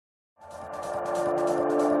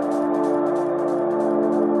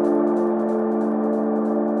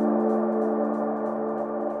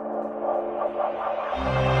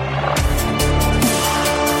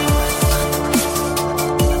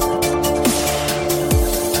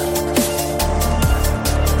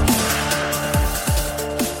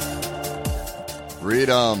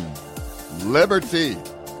freedom, liberty.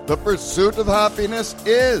 The pursuit of happiness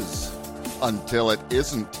is, until it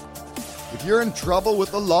isn't. If you're in trouble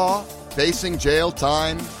with the law, facing jail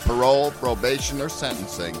time, parole, probation, or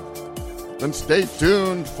sentencing, then stay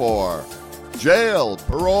tuned for Jail,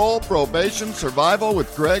 Parole, Probation, Survival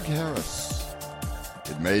with Greg Harris.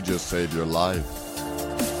 It may just save your life.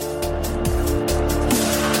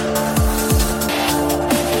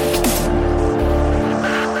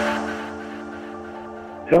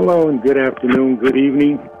 Hello and good afternoon, good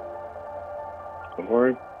evening,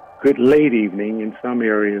 or good late evening in some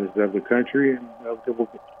areas of the country and of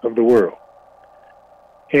the world.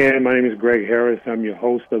 And my name is Greg Harris. I'm your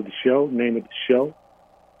host of the show. Name of the show,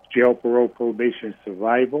 Jail, Parole, Probation,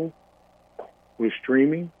 Survival. We're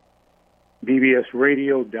streaming,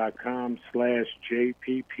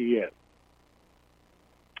 bbsradio.com/JPPS.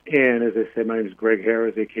 And as I said, my name is Greg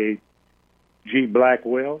Harris, a.k.a. G.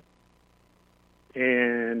 Blackwell.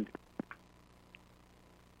 And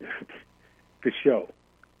the show,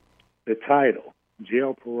 the title,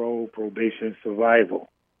 Jail, Parole, Probation, Survival.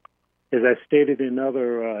 As I stated in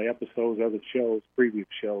other episodes, other shows, previous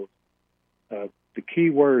shows, the key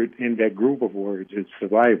word in that group of words is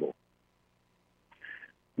survival.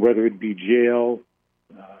 Whether it be jail,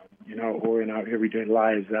 or in our everyday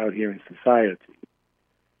lives out here in society.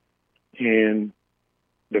 And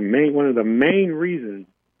one of the main reasons,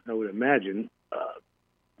 I would imagine,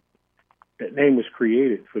 that name was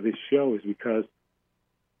created for this show is because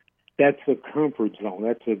that's a comfort zone.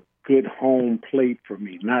 That's a good home plate for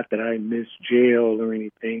me. Not that I miss jail or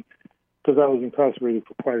anything, because I was incarcerated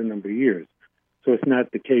for quite a number of years. So it's not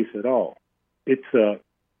the case at all. It's a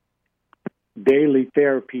daily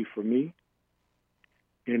therapy for me,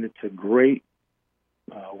 and it's a great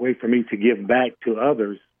way for me to give back to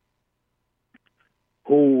others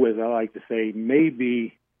who, as I like to say, may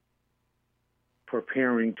be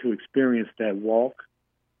preparing to experience that walk,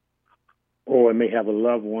 or may have a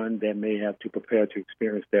loved one that may have to prepare to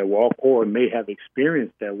experience that walk, or may have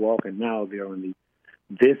experienced that walk and now they're on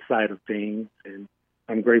this side of things. And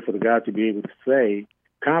I'm grateful to God to be able to say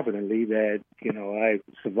confidently that, I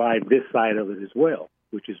survived this side of it as well,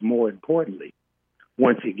 which is more importantly,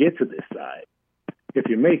 once you get to this side, if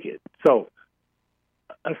you make it. So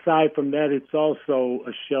aside from that, it's also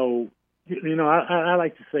a show, I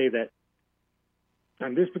like to say that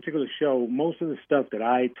on this particular show, most of the stuff that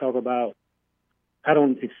I talk about, I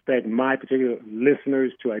don't expect my particular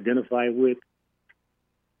listeners to identify with,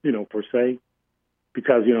 per se,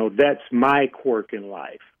 because, that's my quirk in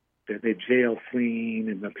life, the jail scene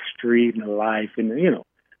and the street and the life and,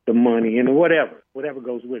 the money and whatever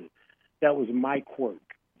goes with it. That was my quirk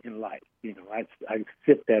in life. I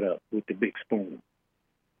sip that up with the big spoon,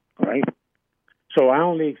 all right? So I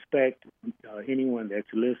only expect anyone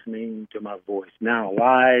that's listening to my voice now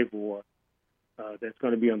live or that's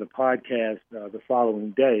going to be on the podcast the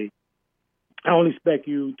following day, I only expect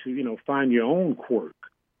you to, find your own quirk,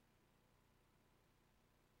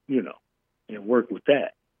 and work with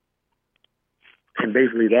that. And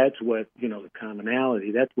basically that's what, the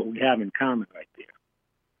commonality, that's what we have in common right there,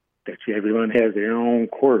 that everyone has their own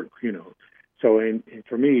quirk, So and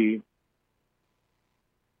for me,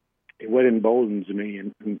 what emboldens me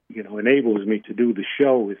and enables me to do the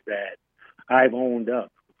show is that I've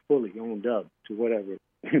fully owned up to whatever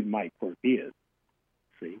my quirk is.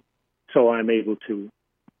 See? So I'm able to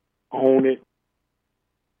own it,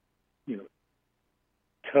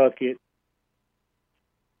 tuck it,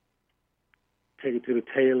 take it to the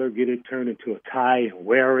tailor, get it turned into a tie and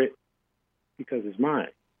wear it because it's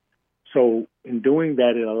mine. So in doing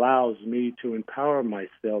that, it allows me to empower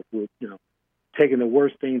myself with, taking the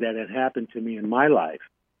worst thing that had happened to me in my life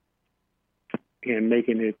and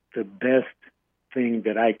making it the best thing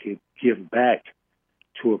that I could give back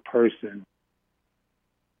to a person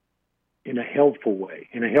in a helpful way,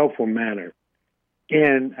 in a helpful manner.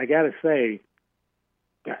 And I got to say,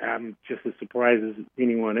 I'm just as surprised as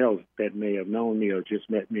anyone else that may have known me or just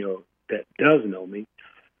met me or that does know me,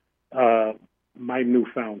 my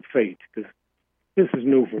newfound faith, because this is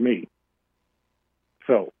new for me.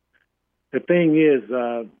 So the thing is,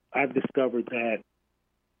 I've discovered that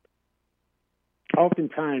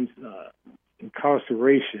oftentimes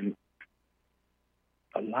incarceration,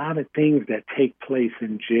 a lot of things that take place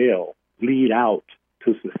in jail lead out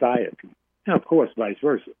to society. And of course, vice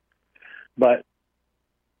versa. But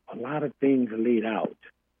a lot of things lead out.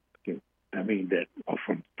 That are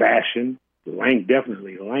from fashion,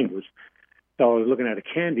 definitely language. So I was looking at a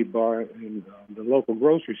candy bar in the local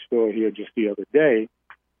grocery store here just the other day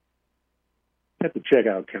at the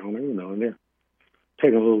checkout counter, and they're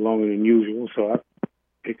taking a little longer than usual. So I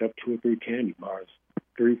pick up 2 or 3 candy bars.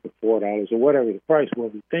 $3 for $4 or whatever the price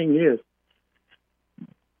was. The thing is,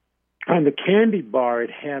 on the candy bar,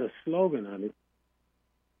 it had a slogan on it.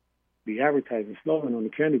 The advertising slogan on the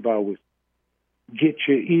candy bar was, "Get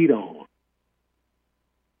your eat on."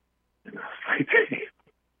 And I was like, damn.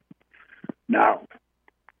 Now,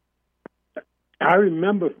 I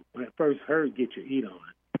remember when I first heard "Get Your Eat On"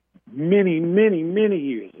 many, many, many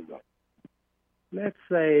years ago. Let's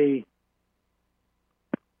say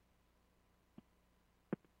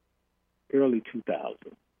early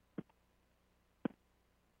 2000,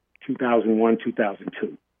 2001,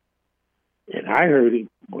 2002. And I heard it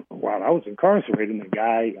while I was incarcerated.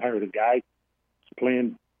 I heard a guy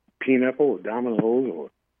playing pinochle or dominoes or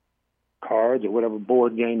cards or whatever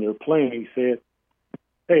board game they were playing. He said,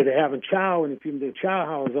 "Hey, they're having chow, and if the chow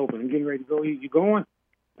house is open, I'm getting ready to go eat. You going?"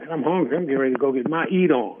 And I'm hungry. I'm getting ready to go get my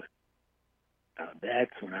eat on. Now,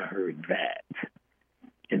 that's when I heard that.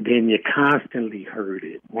 And then you constantly heard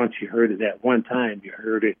it. Once you heard it that one time, you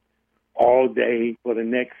heard it all day for the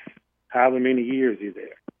next however many years you're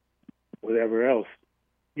there. Whatever else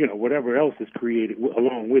is created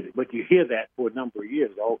along with it. But you hear that for a number of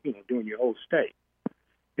years, during your whole stay.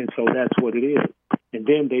 And so that's what it is. And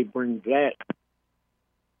then they bring that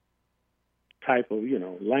type of,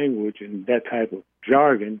 language and that type of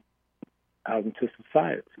jargon out into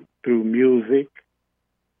society through music.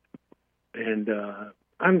 And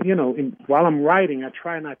while I'm writing, I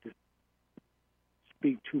try not to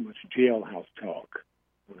speak too much jailhouse talk.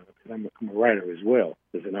 Because I'm a writer as well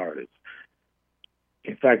as an artist.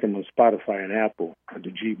 In fact, I'm on Spotify and Apple under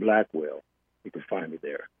G. Blackwell. You can find me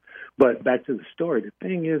there. But back to the story. The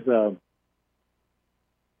thing is,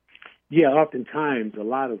 oftentimes a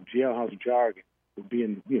lot of jailhouse jargon will be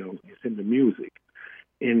in, it's in the music,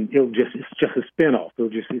 and it's just a spinoff.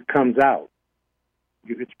 It comes out.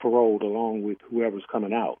 It's paroled along with whoever's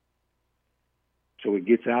coming out, so it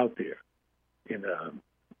gets out there. And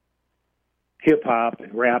hip hop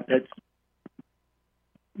and rap, that's,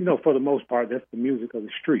 for the most part, that's the music of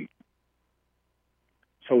the street.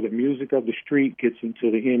 So the music of the street gets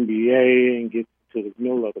into the NBA and gets to the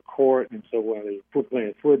middle of the court. And so when they're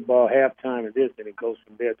playing football, halftime and this, and it goes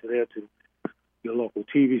from there to your local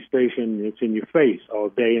TV station. It's in your face all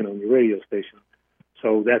day and on your radio station.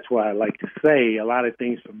 So that's why I like to say a lot of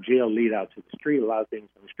things from jail lead out to the street. A lot of things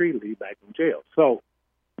from the street lead back from jail. So,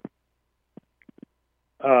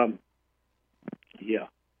 yeah.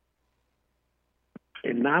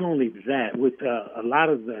 And not only that, with a lot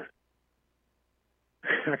of the,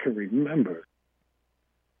 I can remember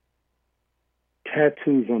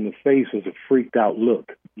tattoos on the face was a freaked out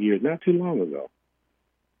look years, not too long ago.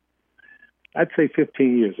 I'd say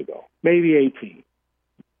 15 years ago, maybe 18.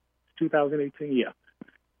 2018, yeah.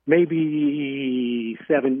 Maybe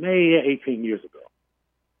 18 years ago.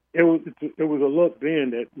 It was a look then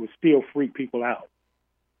that would still freak people out.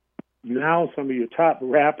 Now some of your top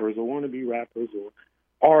rappers or wannabe rappers or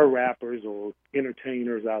are rappers or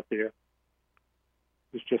entertainers out there,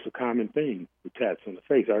 it's just a common thing with tats on the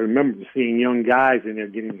face. I remember seeing young guys in there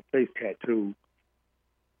getting the face tattooed.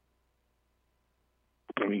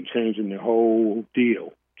 I mean, changing the whole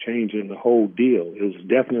deal. It was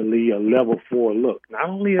definitely a level 4 look. Not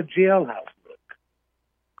only a jailhouse look.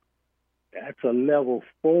 That's a level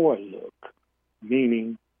 4 look,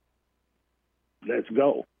 meaning, let's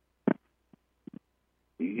go.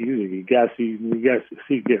 You got to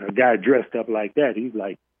see a guy dressed up like that. He's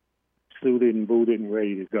like suited and booted and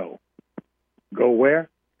ready to go. Go where?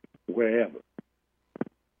 Wherever.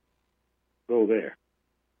 Go there.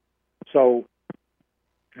 So,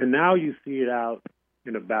 and now you see it out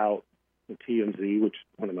and about the TMZ, which is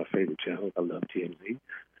one of my favorite channels. I love TMZ.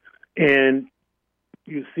 And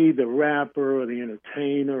you see the rapper or the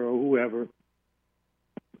entertainer or whoever,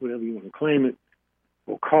 whatever you want to claim it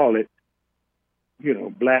or call it,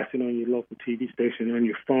 blasting on your local TV station, on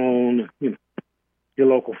your phone, your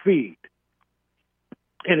local feed.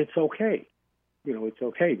 And it's okay. It's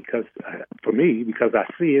okay because, for me, because I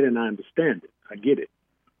see it and I understand it. I get it.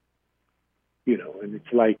 And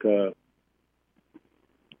it's like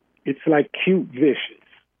cute vicious.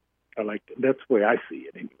 That's the way I see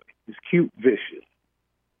it anyway. It's cute vicious.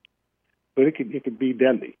 But it could be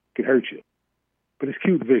deadly. It could hurt you. But it's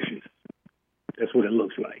cute vicious. That's what it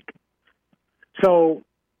looks like. So,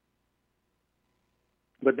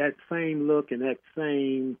 but that same look and that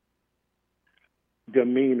same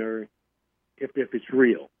demeanor, if it's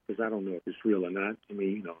real, because I don't know if it's real or not. I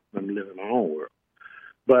mean, I'm living my own world.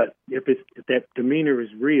 But if that demeanor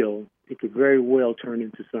is real, it could very well turn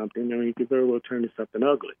into something. I mean, it could very well turn into something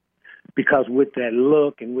ugly. Because with that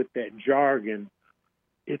look and with that jargon,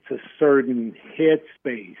 it's a certain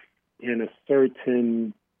headspace in a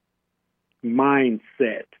certain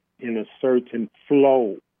mindset, in a certain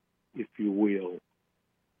flow, if you will,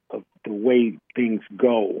 of the way things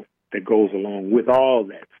go that goes along with all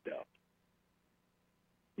that stuff.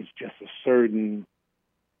 It's just a certain,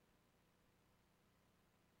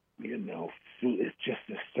 it's just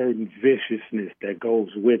a certain viciousness that goes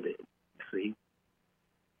with it, see?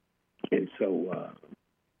 And so,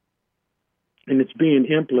 and it's being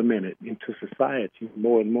implemented into society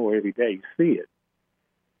more and more every day. You see it.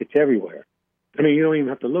 It's everywhere. I mean, you don't even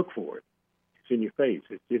have to look for it. It's in your face.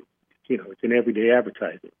 It's in everyday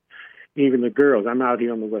advertising. Even the girls. I'm out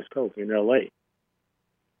here on the West Coast in L.A.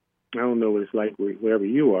 I don't know what it's like wherever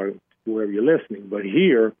you are, wherever you're listening, but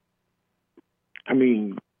here, I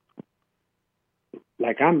mean,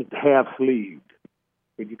 like I'm half-sleeved,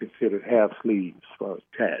 what you consider half-sleeves as far as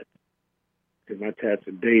tats. Because my tats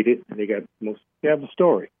are dated, and they have a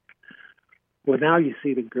story. Well, now you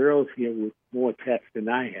see the girls here with more tats than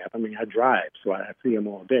I have. I mean, I drive, so I see them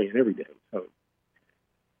all day and every day. So,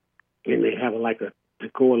 and they have to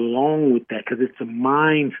go along with that, because it's a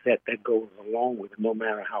mindset that goes along with it, no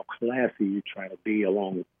matter how classy you try to be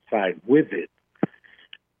alongside with it.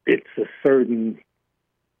 It's a certain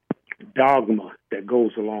dogma that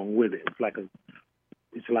goes along with it. It's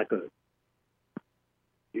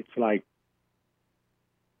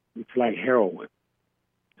like heroin.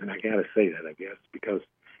 And I gotta say that, I guess, because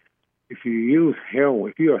if you use heroin,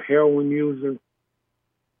 if you're a heroin user,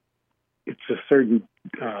 it's a certain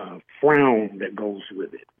frown that goes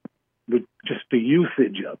with it, with just the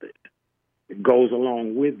usage of it. It goes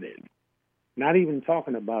along with it. Not even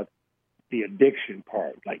talking about the addiction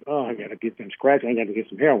part, like, oh, I gotta get some scratch, I gotta get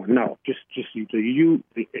some heroin. No, just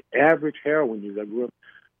the average heroin user. I grew up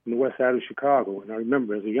on the west side of Chicago, and I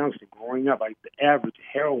remember as a youngster growing up, like the average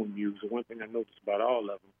heroin user, one thing I noticed about all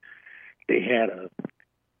of them, they had a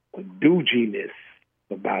dooginess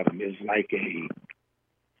about them. It's like it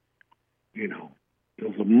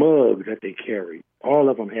was a mug that they carried. All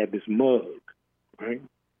of them had this mug, right?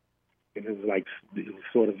 And it was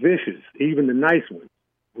sort of vicious. Even the nice ones,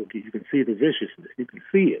 you can see the viciousness. You can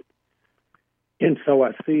see it. And so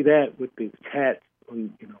I see that with the tats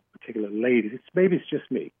on, particular ladies. Maybe it's just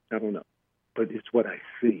me. I don't know. But it's what I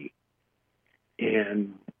see.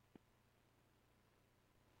 And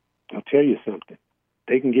I'll tell you something.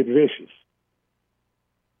 They can get vicious.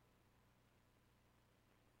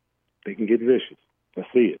 They can get vicious. I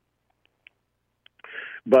see it.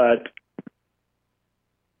 But,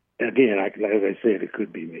 again, as I said, it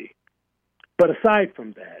could be me. But aside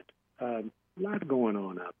from that, a lot going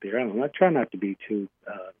on out there. I don't know. I try not to be too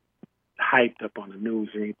hyped up on the news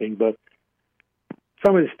or anything, but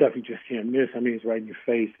some of the stuff you just can't miss. I mean, it's right in your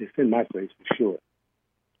face. It's in my face for sure.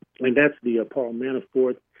 And that's the Paul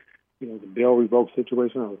Manafort, the bail revoke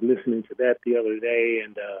situation. I was listening to that the other day,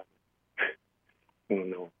 and I don't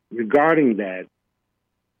know. Regarding that,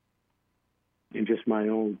 and just my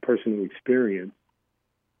own personal experience,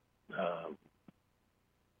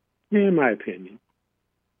 in my opinion,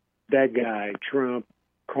 that guy, Trump,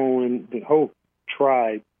 Cohen, the whole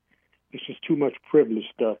tribe, it's just too much privilege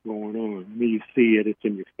stuff going on. I mean, you see it, it's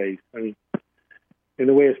in your face. I mean, and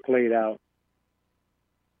the way it's played out,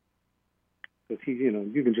 because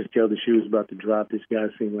you can just tell the shoe's about to drop. This guy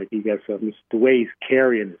seemed like he got something. It's the way he's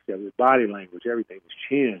carrying himself, his body language, everything, his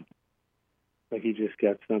chin. Like he just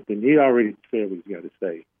got something. He already said what he's got to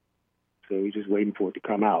say. So he's just waiting for it to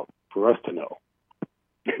come out for us to know.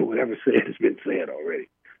 Whatever said has been said already.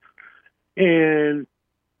 And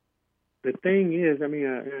the thing is, I mean,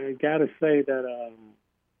 I got to say that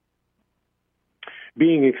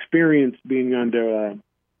being under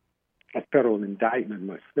a federal indictment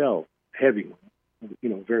myself, heavy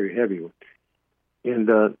one, very heavy one,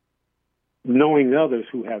 and knowing others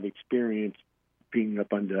who have experienced being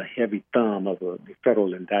up under a heavy thumb of a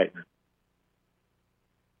federal indictment,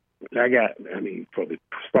 as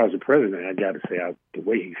far as the president, I got to say, the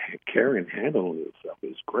way he's carrying and handling himself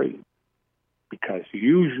is great. Because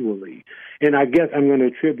usually, and I guess I'm going to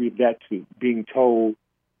attribute that to being told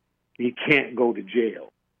you can't go to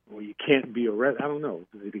jail or you can't be arrested. I don't know.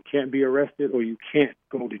 You can't be arrested or you can't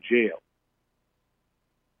go to jail.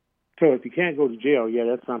 So if you can't go to jail, yeah,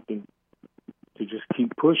 that's something to just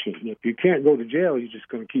keep pushing. If you can't go to jail, you're just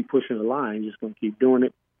going to keep pushing the line. You're just going to keep doing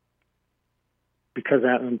it. Because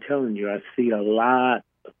I'm telling you, I see a lot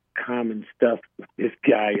of common stuff with this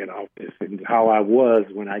guy in office and how I was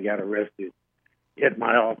when I got arrested at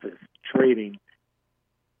my office trading.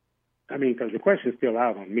 I mean, because the question's still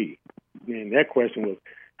out on me. And that question was,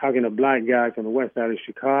 how can a black guy from the west side of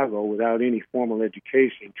Chicago without any formal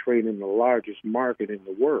education trade in the largest market in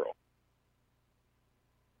the world?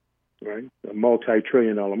 right? A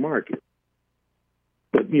multi-trillion-dollar market.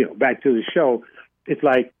 But, back to the show, it's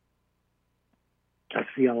like I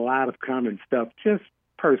see a lot of common stuff, just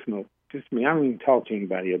personal, just me. I don't even talk to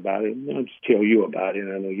anybody about it. I'll just tell you about it,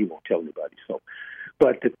 and I know you won't tell anybody. So,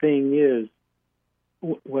 but the thing is,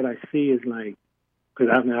 what I see is like,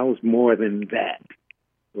 because I was more than that.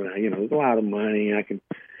 When there's a lot of money, I can,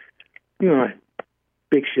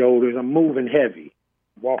 big shoulders. I'm moving heavy,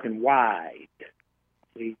 walking wide.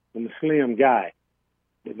 See, I'm a slim guy,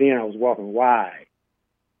 but then I was walking wide.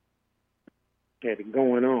 Had it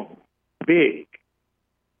going on, big,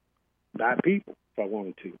 by people if I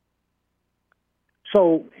wanted to.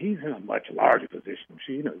 So he's in a much larger position.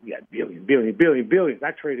 So, you got billions.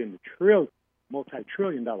 I traded in the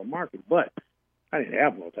multi-trillion-dollar market, but I didn't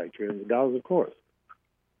have multi-trillions of dollars, of course.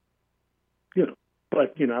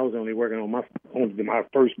 But I was only working on my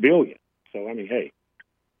first billion. So I mean, hey.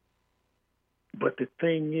 But the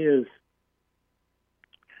thing is,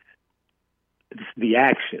 it's the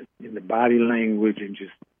action and the body language, and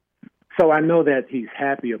just so I know that he's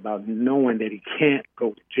happy about knowing that he can't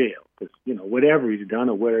go to jail because whatever he's done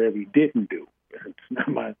or whatever he didn't do, it's not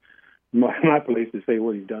my place to say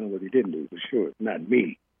what he's done and what he didn't do. For sure, it's not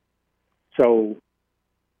me. So,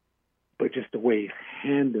 but just the way he's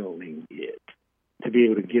handling it, to be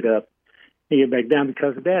able to get up and get back down,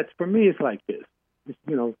 because that's, for me, it's like this. It's,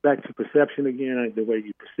 back to perception again, the way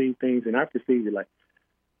you perceive things, and I perceive it like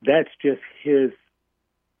that's just his,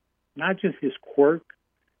 not just his quirk,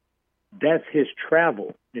 that's his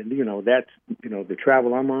travel. And, that's, the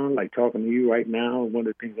travel I'm on, like talking to you right now, one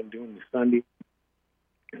of the things I'm doing is Sunday,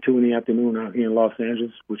 2 in the afternoon out here in Los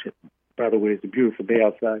Angeles, which, by the way, is a beautiful day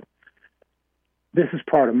outside. This is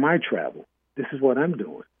part of my travel. This is what I'm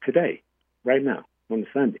doing today, right now, on the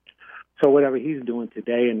Sunday. So whatever he's doing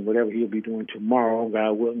today and whatever he'll be doing tomorrow,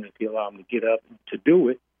 God willing, if he allow him to get up to do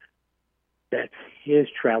it, that's his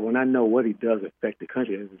travel. And I know what he does affect the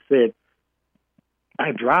country. As I said,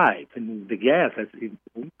 I drive, and the gas,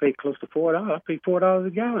 we pay close to $4. I pay $4 a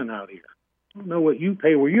gallon out here. I don't know what you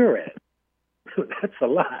pay where you're at. That's a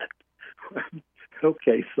lot.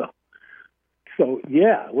 Okay, so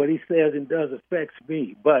yeah, what he says and does affects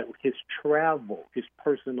me, but his travel,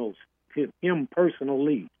 him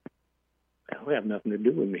personally, that will have nothing to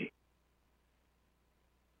do with me.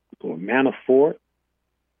 Or Manafort,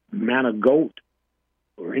 Goat,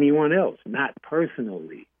 or anyone else, not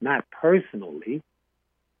personally.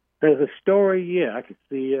 There's a story, yeah, I could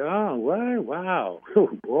see, oh, what? Wow, oh,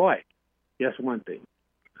 boy, that's one thing.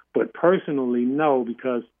 But personally, no,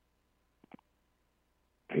 because,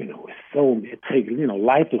 it takes,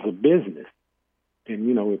 life is a business. And,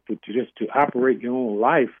 just to operate your own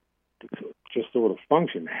life, to just sort of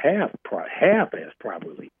function half-as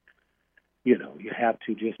properly, you have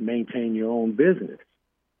to just maintain your own business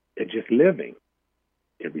and just living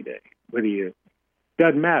every day.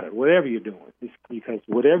 Doesn't matter, whatever you're doing, because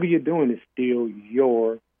whatever you're doing is still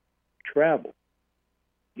your travel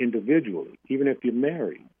individually. Even if you're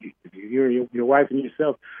married, you're your wife and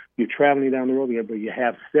yourself, you're traveling down the road together, but you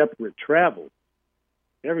have separate travel.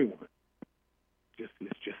 Everyone, it's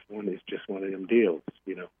just one of them deals,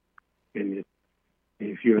 And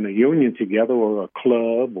if you're in a union together, or a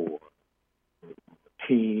club, or a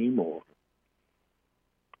team, or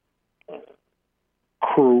a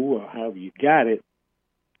crew, or however you got it,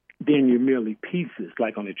 then you're merely pieces,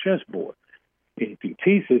 like on a chessboard. And if you're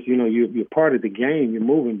pieces, you're part of the game, you're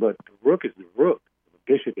moving, but the rook is the rook,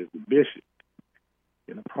 the bishop is the bishop,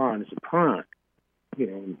 and the pawn is a pawn,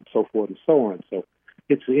 and so forth and so on. So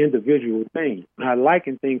it's an individual thing. I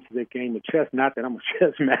liken things to the game of chess, not that I'm a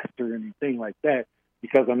chess master or anything like that,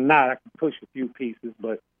 because I'm not. I can push a few pieces,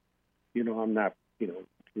 but, I'm not,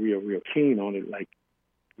 real keen on it like,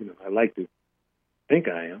 I like to think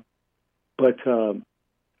I am. But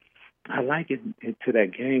I like it to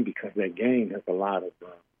that game because that game has a lot of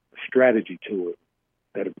strategy to it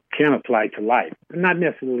that it can apply to life. Not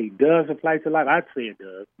necessarily does apply to life. I'd say it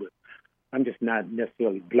does, but I'm just not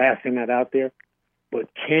necessarily blasting that out there, but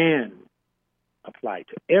can apply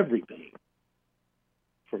to everything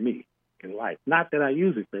for me in life. Not that I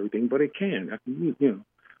use it for everything, but it can. I can use,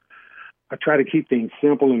 I try to keep things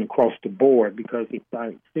simple and across the board, because if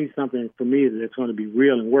I see something for me that's going to be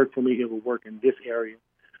real and work for me, it will work in this area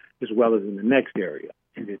as well as in the next area.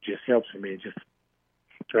 And it just helps me. It just,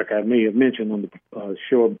 like I may have mentioned on the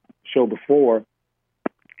show before,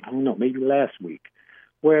 I don't know, maybe last week,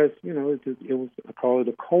 whereas, it was, I call it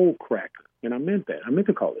a cold cracker. And I meant that. I meant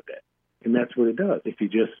to call it that. And that's what it does. If you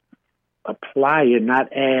just apply it,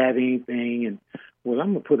 not add anything, and, well,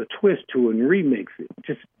 I'm going to put a twist to it and remix it.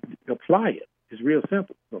 Just apply it. It's real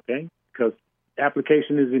simple, okay? Because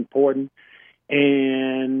application is important,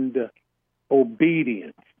 and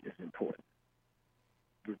obedience is important.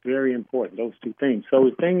 Very important, those two things. So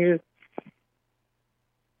the thing is,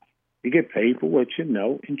 you get paid for what you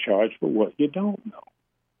know and charged for what you don't know.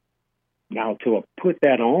 Now, to put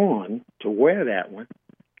that on, to wear that one,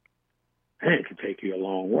 it can take you a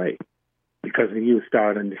long way, because when you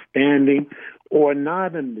start understanding or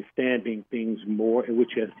not understanding things more,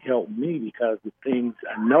 which has helped me, because the things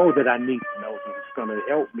I know that I need to know that it's going to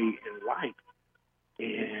help me in life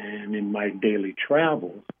and in my daily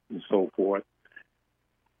travels and so forth,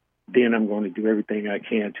 then I'm going to do everything I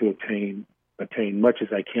can to attain much as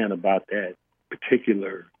I can about that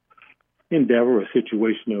particular endeavor or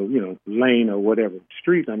situation or, lane or whatever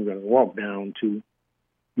street I'm going to walk down to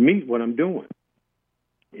meet what I'm doing.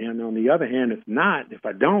 And on the other hand, if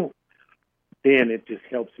I don't, then it just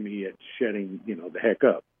helps me at shutting, the heck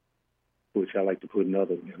up, which I like to put in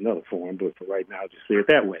another form, but for right now, I'll just say it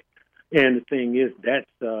that way. And the thing is,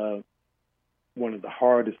 that's one of the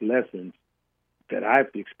hardest lessons that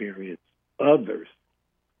I've experienced. Others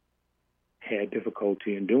had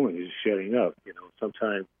difficulty in doing is shutting up.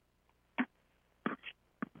 Sometimes,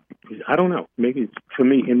 I don't know. Maybe for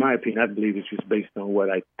me, in my opinion, I believe it's just based on what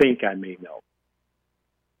I think I may know.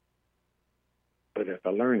 But if I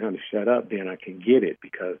learn how to shut up, then I can get it,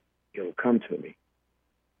 because it'll come to me.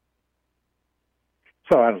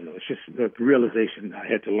 So I don't know. It's just the realization I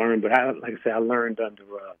had to learn. But like I said, I learned under,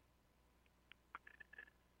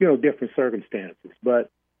 different circumstances. But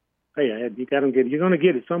hey, you're going to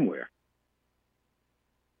get it somewhere.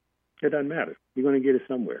 It doesn't matter. You're going to get it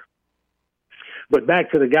somewhere. But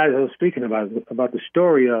back to the guys I was speaking about the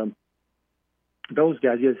story. Those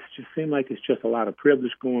guys just seem like it's just a lot of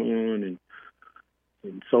privilege going on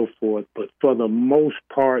and so forth. But for the most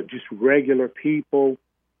part, just regular people.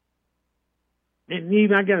 And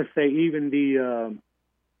even, I got to say, even the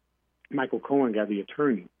Michael Cohen guy, the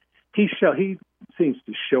attorney, he seems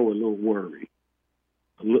to show a little worry,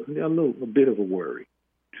 a bit of a worry,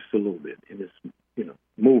 just a little bit in his,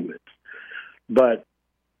 movements. But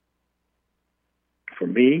for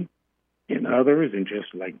me and others, and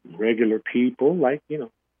just like regular people, like,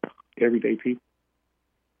 everyday people,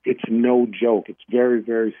 it's no joke. It's very,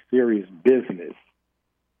 very serious business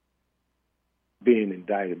being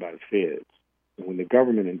indicted by the feds. And when the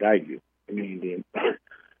government indict you, the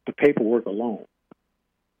paperwork alone.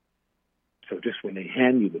 So just when they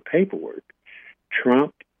hand you the paperwork,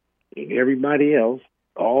 Trump and everybody else,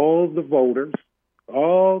 all the voters,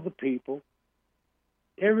 all the people,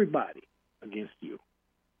 everybody against you,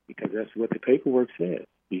 because that's what the paperwork says.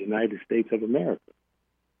 The United States of America,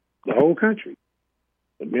 the whole country,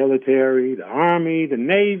 the military, the Army, the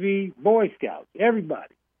Navy, Boy Scouts,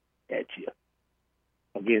 everybody at you,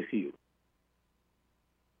 against you.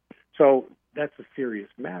 So that's a serious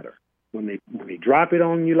matter. When they drop it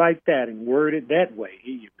on you like that and word it that way,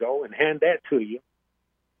 here you go, and hand that to you,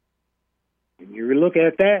 and you look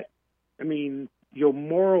at that, your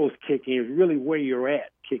morals kick in, is really where you're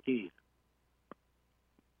at, kick in.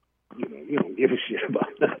 You don't give a shit about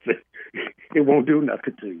nothing. It won't do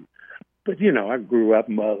nothing to you. But, I grew up,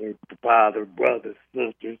 mother, father, brothers,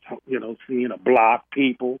 sisters, seeing a block,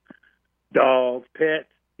 people, dogs, pets,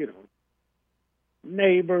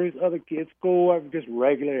 neighbors, other kids, school, just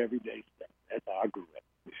regular, everyday stuff. That's how I grew up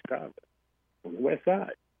in Chicago, on the west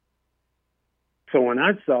side. So when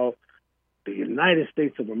I saw the United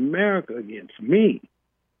States of America against me,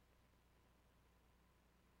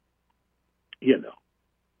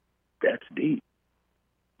 that's deep.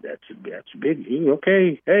 That's big.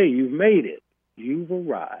 Okay, hey, you've made it. You've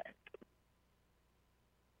arrived.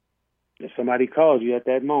 If somebody calls you at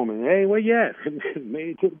that moment, hey, where you at? Made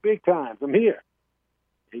it to the big times. I'm here.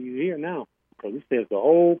 And you're here now, because it says the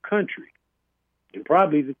whole country, and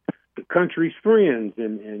probably the country's friends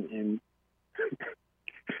and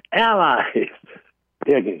allies,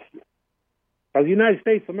 they're against you. Because the United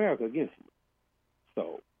States of America against you.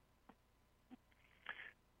 So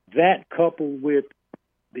that, coupled with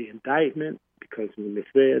the indictment, because when the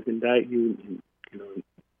feds indict you,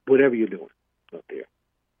 whatever you're doing up there,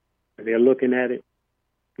 and they're looking at it,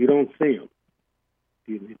 you don't see them.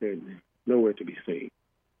 They're nowhere to be seen.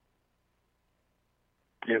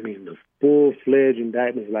 The full-fledged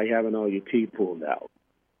indictment is like having all your teeth pulled out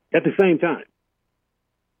at the same time.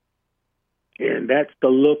 And that's the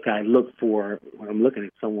look I look for when I'm looking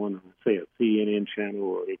at someone on, say, a CNN channel,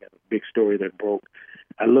 or they got a big story that broke.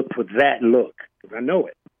 I look for that look, because I know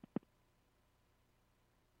it.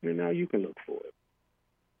 And now you can look for it.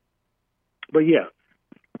 But yeah,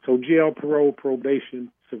 so jail, parole,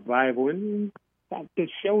 probation, survival, and the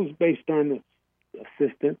show's based on the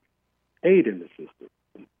assistant aid in the system.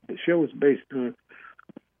 The show is based on,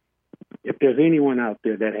 if there's anyone out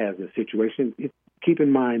there that has a situation, keep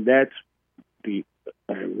in mind I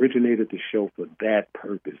originated the show for that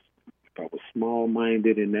purpose. If I was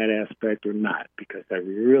small-minded in that aspect or not, because I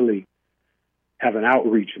really have an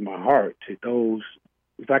outreach in my heart to those,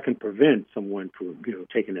 if I can prevent someone from,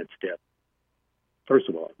 taking that step, first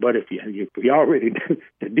of all. But if you already,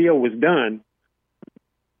 the deal was done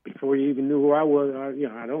before you even knew who I was,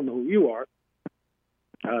 I don't know who you are,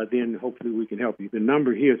 then hopefully we can help you. The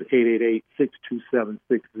number here is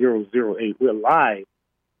 888-627-6008. We're live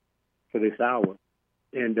for this hour,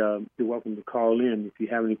 and you're welcome to call in if you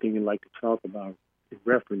have anything you'd like to talk about in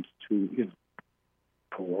reference to,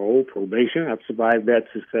 parole, probation. I've survived that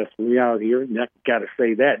successfully out here, and I got to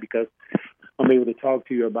say that because I'm able to talk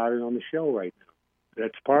to you about it on the show right now.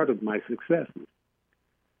 That's part of my successes.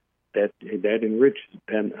 That enriches,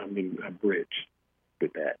 a bridge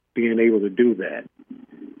with that, being able to do that.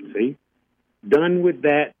 See? Done with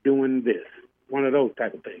that, doing this. One of those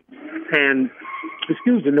type of things. And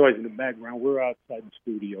excuse the noise in the background. We're outside the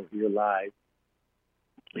studio here live,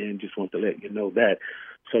 and just want to let you know that.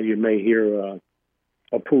 So you may hear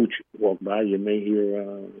a pooch walk by. You may hear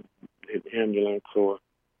an ambulance or,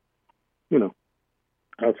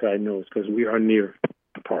 outside noise, because we are near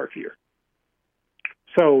the park here.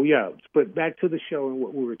 So, yeah, but back to the show and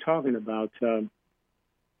what we were talking about.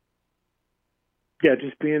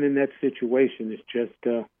 Just being in that situation is just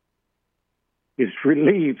it's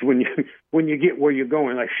relieved when you get where you're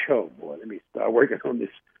going. Like, boy, let me start working on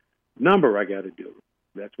this number I got to do.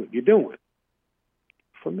 That's what you're doing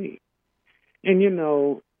for me. And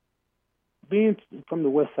being from the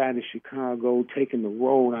west side of Chicago, taking the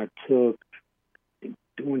road I took, and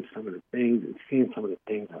doing some of the things and seeing some of the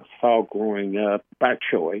things I saw growing up by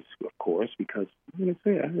choice, of course, because I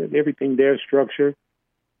had everything there, structure.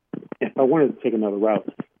 If I wanted to take another route,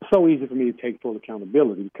 it's so easy for me to take full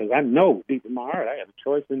accountability because I know deep in my heart I had a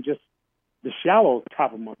choice, and just the shallow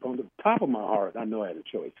top of my heart, I know I had a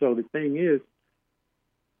choice. So the thing is,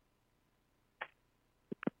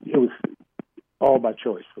 it was all by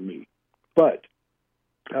choice for me. But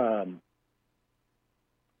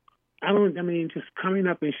just coming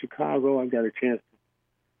up in Chicago, I got a chance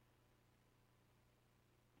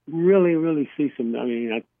to really, really see some.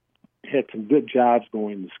 I had some good jobs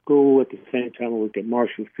going to school. At the same time, I worked at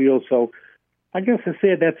Marshall Field. So I guess I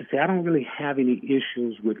said that to say I don't really have any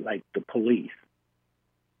issues with, like, the police,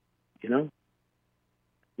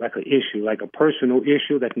 like an issue, like a personal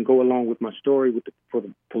issue that can go along with my story for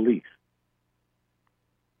the police.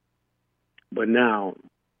 But now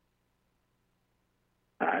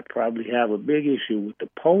I probably have a big issue with the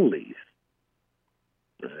police.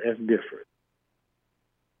 That's different.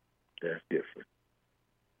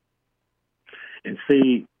 And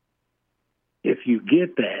see, if you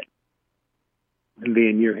get that,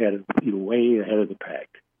 then you're way ahead of the pack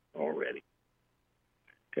already.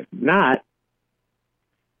 If not,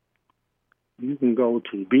 you can go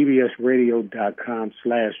to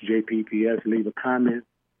bbsradio.com/JPPS, leave a comment,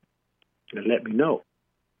 and let me know.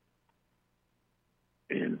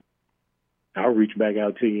 And I'll reach back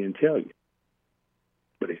out to you and tell you.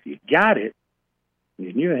 But if you got it,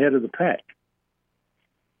 then you're ahead of the pack.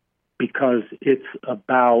 Because it's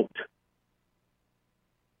about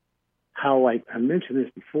how I mentioned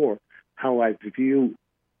this before, how I view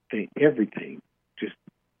everything, just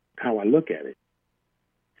how I look at it.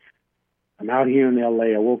 I'm out here in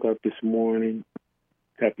L.A. I woke up this morning.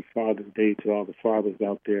 Happy Father's Day to all the fathers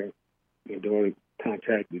out there. My daughter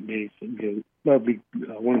contacted me. Sent me a lovely,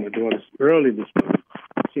 one of my daughters early this morning,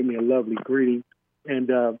 sent me a lovely greeting. And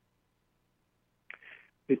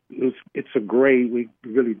it's a gray. We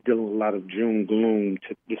really dealing with a lot of June gloom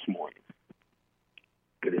this morning,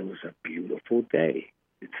 but it was a beautiful day.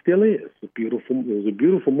 It still is. It was a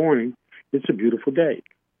beautiful morning. It's a beautiful day.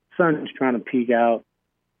 Sun's trying to peek out,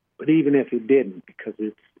 but even if it didn't, because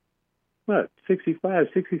it's 65,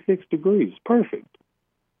 66 degrees, perfect.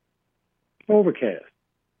 Overcast,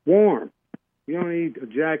 warm. You don't need a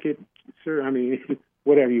jacket, sir.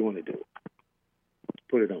 Whatever you want to do,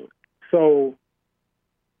 put it on. So.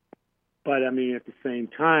 But, at the same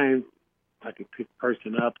time, I could pick a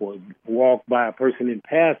person up or walk by a person in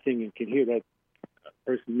passing and can hear that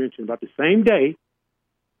person mention about the same day,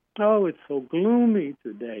 oh, it's so gloomy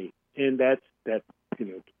today. And that's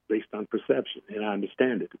based on perception, and I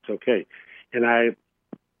understand it. It's okay. And I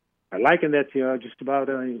liken that to just about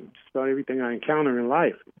everything I encounter in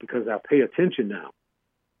life, because I pay attention now,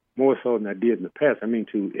 more so than I did in the past.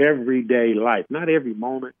 To everyday life, not every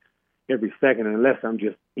moment, every second, unless I'm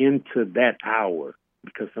just into that hour,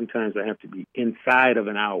 because sometimes I have to be inside of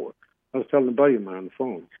an hour I was telling a buddy of mine on the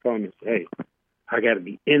phone. He's calling me and said, hey, I got to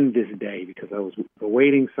be in this day because I was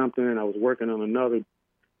awaiting something and I was working on another,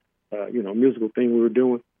 musical thing we were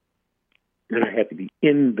doing. And I had to be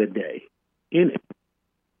in the day, in it,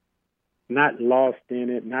 not lost in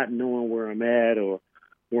it, not knowing where I'm at or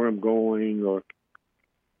where I'm going or,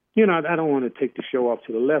 I don't want to take the show off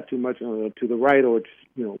to the left too much or to the right or,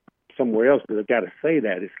 somewhere else, but I got to say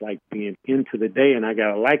that it's like being into the day, and I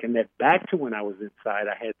got to liken that back to when I was inside.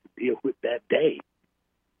 I had to deal with that day.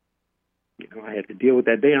 I had to deal with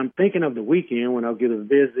that day. I'm thinking of the weekend when I'll get a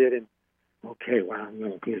visit and, okay, wow, I'm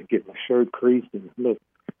going to get my shirt creased and look,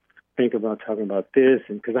 think about talking about this,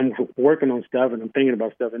 and because I'm working on stuff and I'm thinking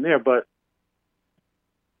about stuff in there, but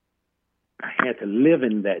I had to live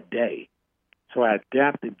in that day. So I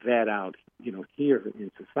adapted that out, here in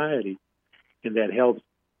society, and that helps.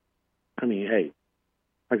 I mean, hey,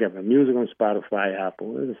 I got my music on Spotify,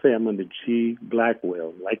 Apple. As I say, I'm under G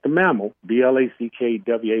Blackwell, like the mammal,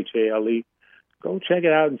 BLACKWHALE. Go check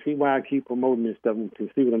it out and see why I keep promoting this stuff to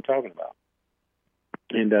see what I'm talking about.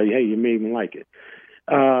 And, hey, you may even like it.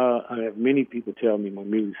 I have many people tell me my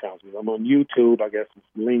music sounds good. I'm on YouTube. I got some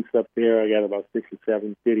links up there. I got about 6 or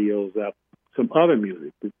 7 videos up. Some other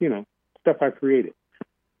music, stuff I created.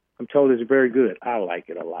 I'm told it's very good. I like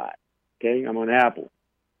it a lot. Okay? I'm on Apple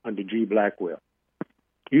under G Blackwell.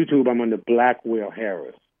 YouTube, I'm under Blackwell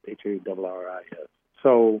Harris, HARRIS.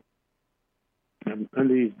 So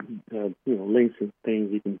under these links and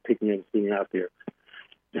things, you can pick me up and see out there.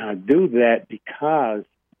 Now, I do that because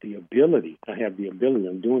I have the ability.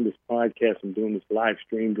 I'm doing this podcast. I'm doing this live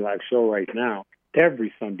show right now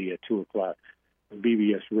every Sunday at 2 o'clock on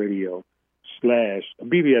BBS Radio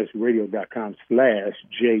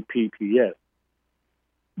bbsradio.com/JPPS.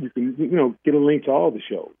 You can, get a link to all the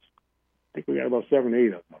shows. I think we got about 7 or 8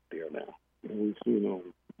 of them up there now. And we're,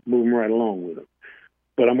 moving right along with them.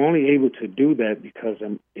 But I'm only able to do that because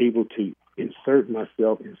I'm able to insert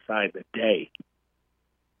myself inside the day.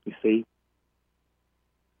 You see?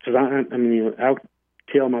 Because I'll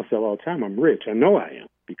tell myself all the time I'm rich. I know I am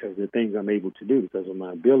because of the things I'm able to do because of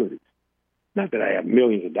my abilities. Not that I have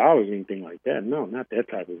millions of dollars or anything like that. No, not that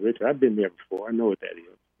type of rich. I've been there before. I know what that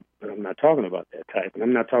is. But I'm not talking about that type. And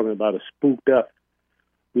I'm not talking about a spooked up,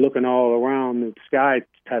 looking all around the sky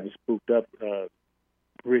type of spooked up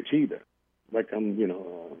rich either. Like I'm,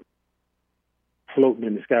 floating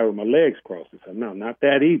in the sky with my legs crossed. So no, not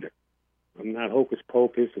that either. I'm not hocus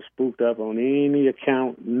pocus or spooked up on any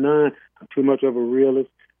account. None. I'm too much of a realist,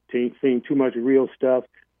 seeing too much real stuff,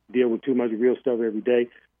 deal with too much real stuff every day.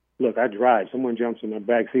 Look, I drive. Someone jumps in my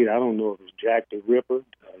back seat. I don't know if it's Jack the Ripper,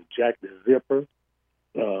 Jack the Zipper,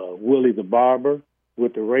 Willie the Barber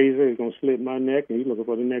with the razor. He's going to slit my neck, and he's looking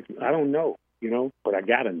for the next. I don't know, but I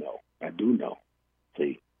got to know. I do know.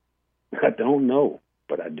 See, I don't know,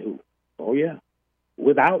 but I do. Oh, yeah,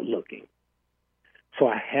 without looking. So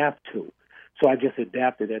I have to. So I just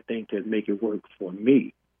adapted that thing to make it work for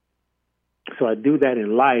me. So I do that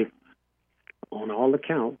in life on all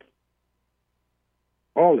accounts,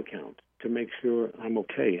 to make sure I'm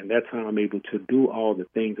okay. And that's how I'm able to do all the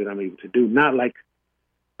things that I'm able to do. Not like,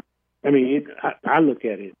 I look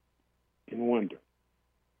at it and wonder.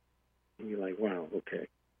 And you're like, wow, okay.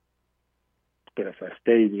 But if I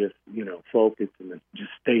stay just, focused and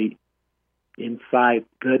just stay inside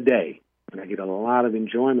the day, and I get a lot of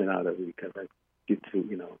enjoyment out of it because I get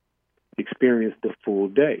to, experience the full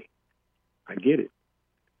day. I get it.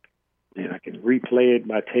 And I can replay it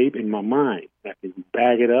by tape in my mind. I can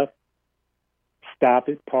bag it up, stop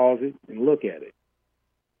it, pause it, and look at it.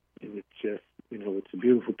 And it's just, it's a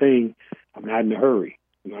beautiful thing. I'm not in a hurry.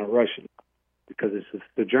 I'm not rushing because it's just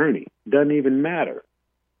the journey. It doesn't even matter.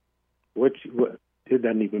 It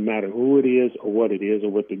doesn't even matter who it is or what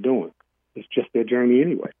they're doing. It's just their journey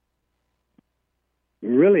anyway. It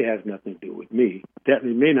really has nothing to do with me. That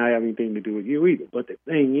may not have anything to do with you either. But the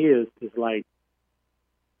thing is like,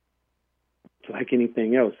 it's like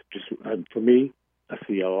anything else. Just for me, I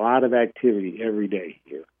see a lot of activity every day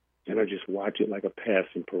here, and I just watch it like a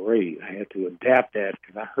passing parade. I had to adapt that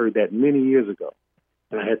because I heard that many years ago,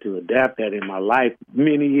 and I had to adapt that in my life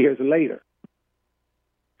many years later.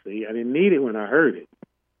 See, I didn't need it when I heard it.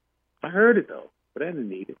 I heard it, though, but I didn't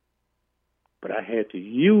need it. But I had to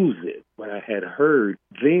use it. What I had heard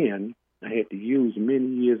then, I had to use many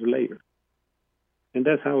years later. And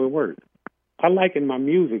that's how it worked. I liken my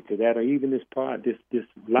music to that, or even this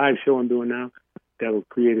live show I'm doing now that will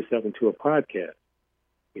create itself into a podcast.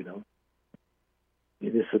 And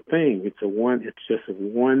it's a thing. It's a one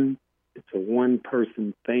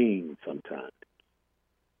person thing sometimes.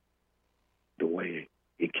 The way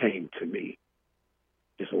it came to me.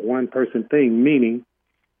 It's a one person thing, meaning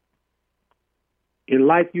In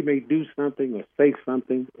life, you may do something or say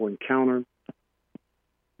something or encounter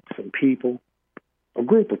some people, a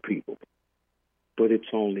group of people, but it's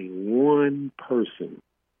only one person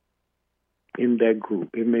in that group.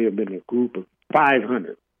 It may have been a group of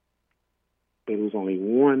 500, but it was only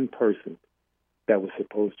one person that was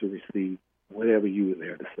supposed to receive whatever you were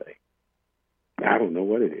there to say. I don't know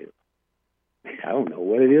what it is. I don't know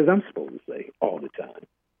what it is I'm supposed to say all the time.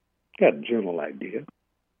 Got a general idea,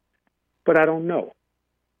 but I don't know.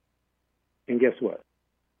 And guess what?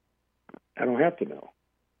 I don't have to know.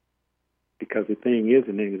 Because the thing is,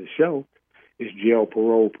 the name of the show is Jail,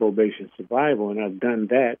 Parole, Probation, Survival, and I've done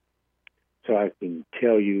that so I can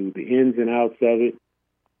tell you the ins and outs of it,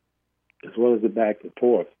 as well as the back and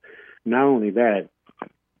forth. Not only that,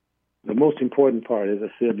 the most important part, as I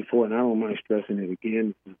said before, and I don't mind stressing it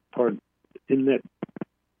again, the part in that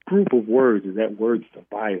group of words is that word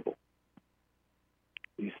survival.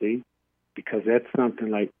 You see? Because that's something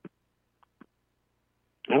like,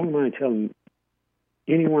 I don't mind telling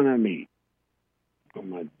anyone I meet, on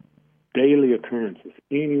my daily occurrences,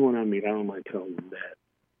 anyone I meet, I don't mind telling them that.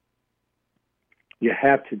 You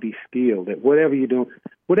have to be skilled at whatever you do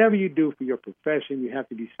for your profession, you have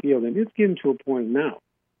to be skilled. And it's getting to a point now.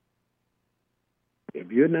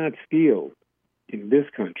 If you're not skilled in this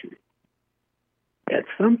country at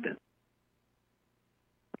something,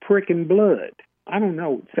 pricking blood, I don't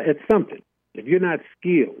know, at something, if you're not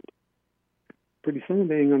skilled, pretty soon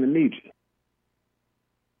they ain't going to need you.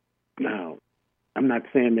 Now, I'm not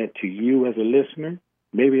saying that to you as a listener.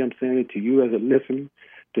 Maybe I'm saying it to you as a listener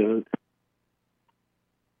to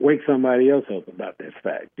wake somebody else up about that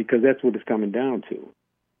fact, because that's what it's coming down to.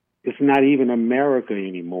 It's not even America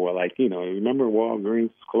anymore. Like, remember Walgreens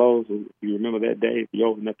was closed? You remember that day, if you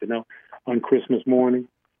old enough to know, on Christmas morning?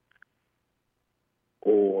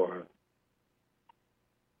 Or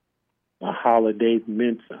a holiday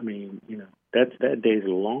mints. That day's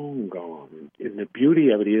long gone. And the beauty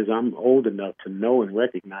of it is I'm old enough to know and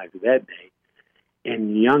recognize that day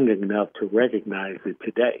and young enough to recognize it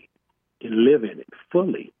today and live in it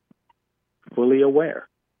fully aware.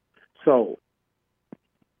 So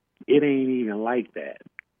it ain't even like that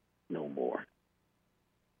no more.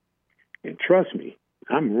 And trust me,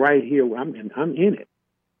 I'm right here. I'm in it.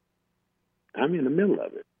 I'm in the middle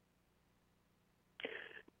of it.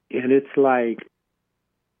 And it's like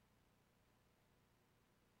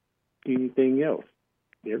anything else.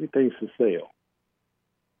 Everything's for sale.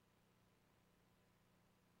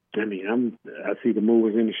 I see the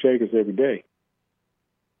movers and the shakers every day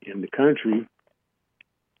in the country.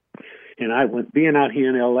 And being out here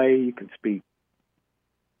in LA, you can speak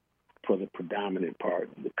for the predominant part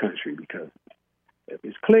of the country, because if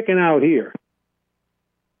it's clicking out here,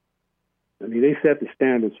 they set the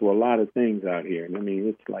standards for a lot of things out here. And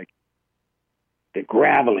it's like they're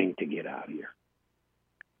graveling to get out here.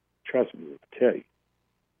 Trust me, I'll tell you.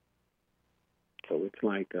 So it's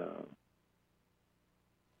like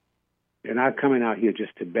they're not coming out here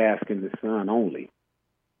just to bask in the sun only.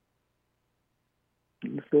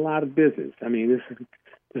 It's a lot of business. This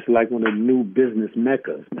is like one of the new business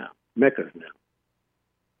meccas now.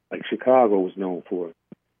 Like Chicago was known for,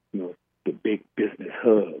 the big business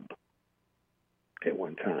hub at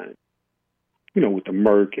one time. With the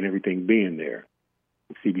Merc and everything being there.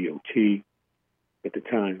 The CBOT at the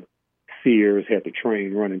time. Sears had the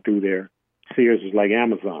train running through there. Sears was like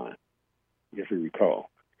Amazon, if you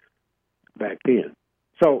recall, back then.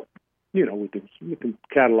 So, with the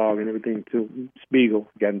catalog and everything too, Spiegel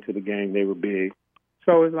got into the game. They were big.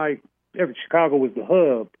 So it's like Chicago was the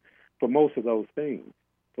hub for most of those things,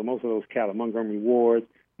 for most of those Montgomery Wards,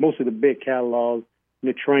 most of the big catalogs. And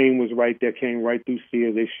the train was right there, came right through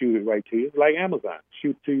Sears. They shoot it right to you. It's like Amazon,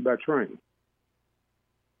 shoot to you by train.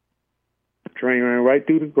 Train ran right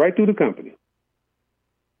through the company.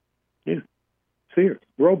 Yeah, Sears,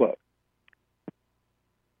 Roebuck.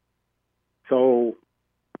 So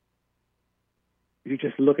you're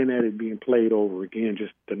just looking at it being played over again,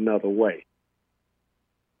 just another way.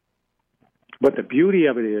 But the beauty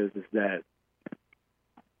of it is that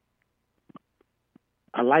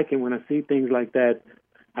I like it when I see things like that.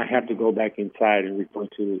 I have to go back inside and refer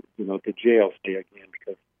to, the jail stay again,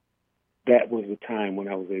 because that was the time when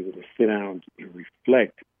I was able to sit down and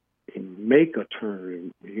reflect and make a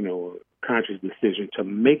turn, a conscious decision to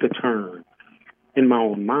make a turn in my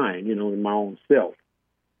own mind, in my own self,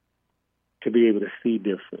 to be able to see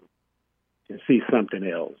different and see something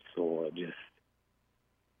else, or just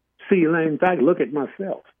see, in fact, look at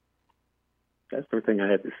myself. That's the thing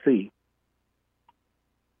I had to see,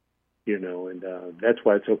 and that's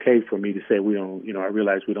why it's okay for me to say we don't, I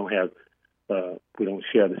realize we don't have, we don't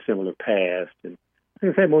share the similar past, and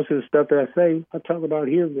Like I said, most of the stuff that I say, I talk about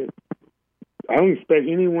here, that I don't expect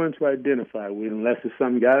anyone to identify with unless it's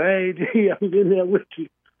some guy, hey, gee, I was in there with you,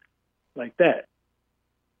 like that.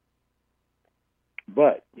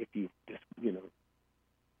 But if you just,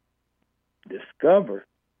 discover,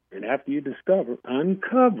 and after you discover,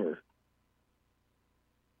 uncover,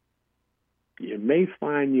 you may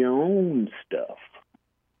find your own stuff.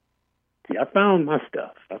 See, I found my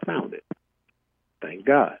stuff. I found it. Thank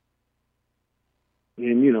God.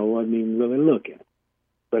 And, I wasn't really looking.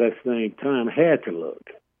 But at the same time, I had to look.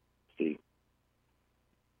 See,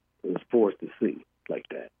 I was forced to see like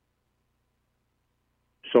that.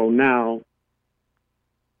 So now,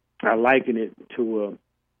 I liken it to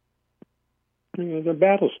the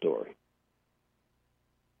battle story.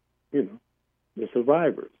 The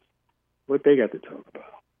survivors, what they got to talk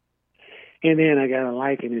about. And then I got to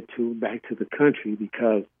liken it back to the country,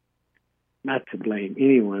 because, not to blame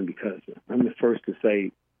anyone, because I'm the first to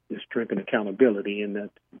say it's strength and accountability, and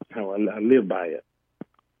that's how I live by it.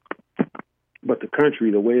 But the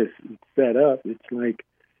country, the way it's set up, it's like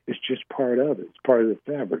it's just part of it. It's part of the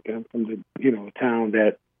fabric. I'm from a town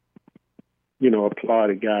that,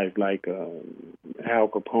 applauded guys like Al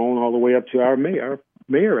Capone all the way up to our mayor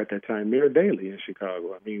at that time, Mayor Daley in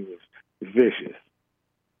Chicago. I mean, he was vicious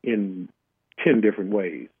in 10 different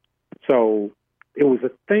ways. So it was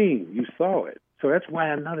a thing. You saw it. So that's why,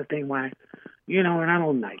 another thing why, and I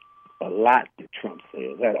don't like a lot that Trump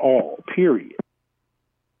says at all, period.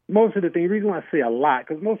 Most of the things, the reason why I say a lot,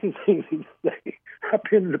 because most of the things he say, I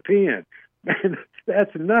pen the pen. Man,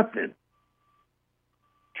 that's nothing.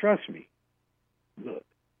 Trust me. Look,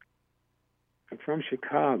 I'm from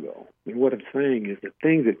Chicago, and what I'm saying is the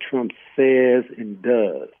things that Trump says and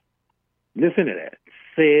does. Listen to that.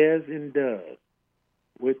 Says and does.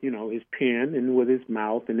 With, his pen and with his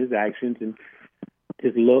mouth and his actions and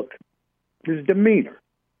his look, his demeanor.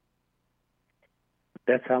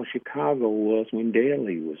 That's how Chicago was when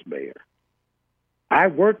Daley was mayor. I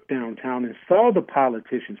worked downtown and saw the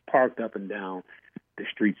politicians parked up and down the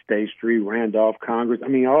street, State Street, Randolph, Congress. I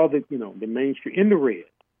mean, all the, the main street in the red,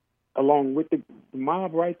 along with the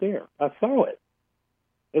mob right there. I saw it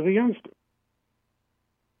as a youngster.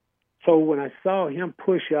 So when I saw him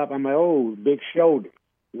push up, I'm like, oh, big shoulders.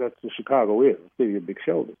 That's what Chicago is, a city of big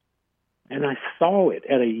shoulders. And I saw it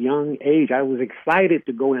at a young age. I was excited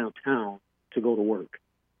to go downtown to go to work,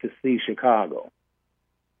 to see Chicago.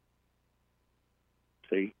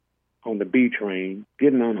 See, on the B train,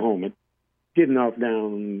 getting on home, getting off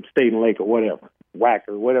down State and Lake or whatever,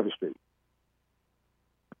 Wacker, whatever street.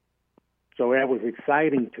 So that was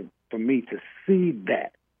exciting for me to see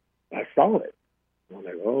that. I saw it. I was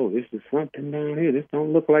like, oh, this is something down here. This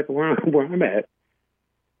don't look like where I'm at.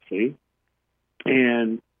 See?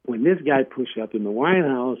 And when this guy pushed up in the White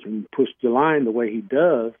House and pushed the line the way he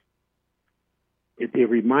does, it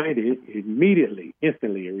reminded,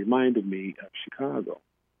 instantly, it reminded me of Chicago.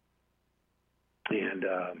 And,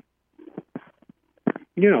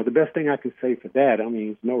 the best thing I could say for that, I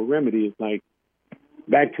mean, it's no remedy. It's like,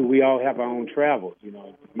 back to we all have our own travels,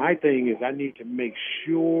 My thing is I need to make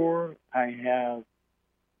sure I have,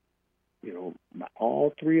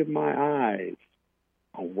 all three of my eyes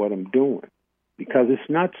on what I'm doing. Because it's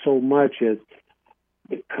not so much as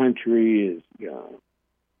the country is,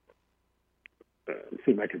 it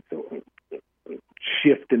seems like it's a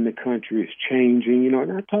shift in the country, is changing,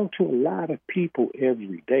 and I talk to a lot of people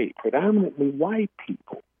every day, predominantly white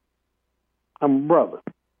people. I'm a brother.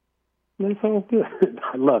 And it's all good.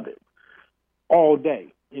 I love it. All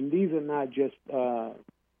day. And these are not just,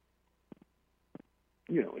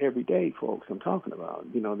 everyday folks I'm talking about.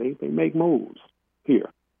 They make moves here.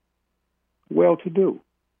 Well-to-do.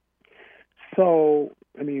 So,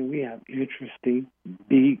 we have interesting,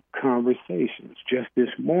 deep conversations. Just this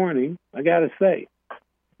morning, I got to say,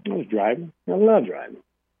 I was driving. I love driving.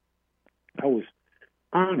 I was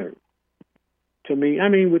honored. To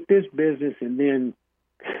me, with this business and then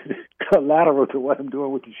collateral to what I'm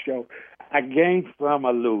doing with the show, I gain some,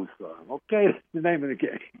 I lose some. Okay, that's the name of the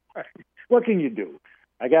game. What can you do?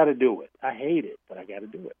 I got to do it. I hate it, but I got to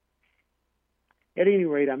do it. At any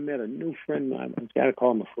rate, I met a new friend. I got to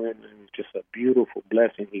call him a friend. It was just a beautiful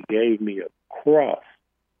blessing. He gave me a cross.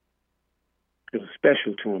 It was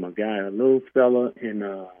special to him. A little fella in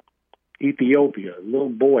Ethiopia, a little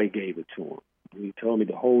boy gave it to him. And he told me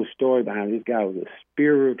the whole story behind it. This guy was a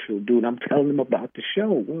spiritual dude. I'm telling him about the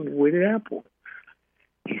show. We were on the way to the airport.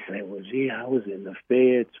 He said, well, gee, I was in the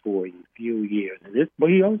feds for a few years. And he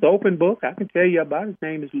was an open book. I can tell you about it. His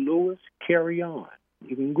name is Louis Carry-On.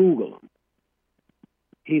 You can Google him.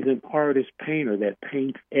 He's an artist painter that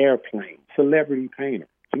paints airplanes, celebrity painter.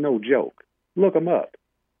 It's no joke. Look him up.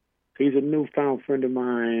 He's a newfound friend of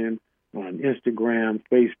mine on Instagram,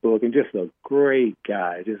 Facebook, and just a great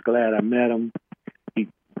guy. Just glad I met him. He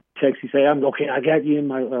texts, he say, "I'm okay. I got you in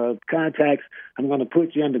my contacts. I'm going to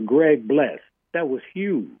put you under Greg Bless." That was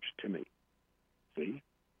huge to me. See?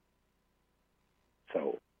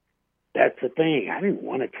 So that's the thing. I didn't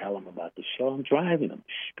want to tell him about the show. I'm driving him.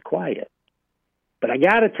 Shh, be quiet. But I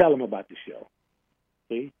got to tell him about the show.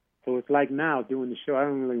 See? So it's like now doing the show. I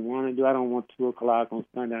don't really want to do. I don't want 2 o'clock on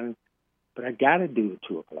Sunday. But I got to do it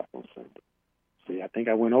 2 o'clock on Sunday. See, I think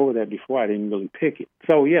I went over that before. I didn't really pick it.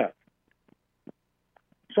 So, yeah.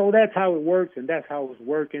 So that's how it works, and that's how it's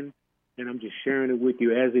working. And I'm just sharing it with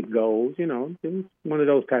you as it goes. You know, it's one of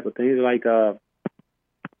those type of things. Like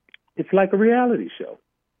it's like a reality show,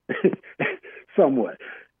 somewhat.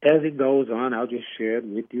 As it goes on, I'll just share it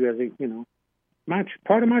with you as it, my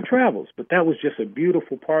part of my travels. But that was just a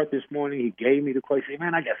beautiful part this morning. He gave me the question. He said,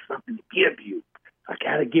 "Man, I got something to give you. I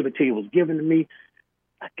got to give it to you. It was given to me.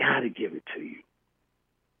 I got to give it to you."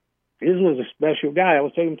 This was a special guy. I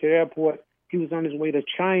was taking him to the airport. He was on his way to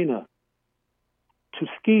China to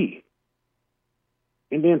ski.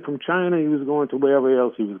 And then from China, he was going to wherever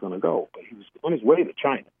else he was going to go. But he was on his way to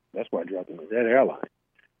China. That's why I dropped him at that airline.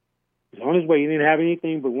 He was on his way. He didn't have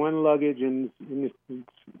anything but one luggage and his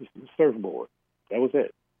surfboard. That was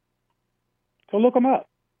it. So look him up.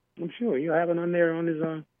 I'm sure you'll have it on there on his,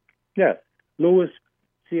 Lewis,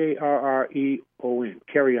 Carreon.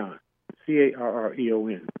 Carry on.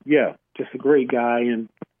 Carreon. Yeah, just a great guy and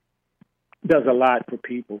does a lot for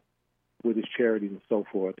people with his charities and so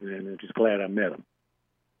forth. And I'm just glad I met him.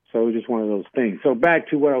 So it's just one of those things. So back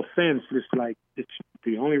to what I was saying, it's just like it's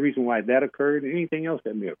the only reason why that occurred, and anything else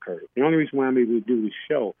that may occur. The only reason why I'm able to do this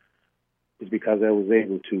show is because I was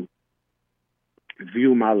able to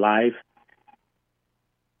view my life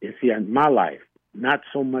and see my life, not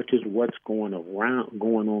so much as what's going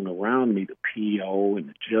on around me, the PO and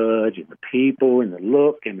the judge and the people and the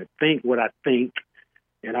look and the think what I think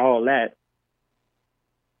and all that.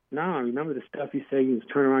 No, remember the stuff you say, you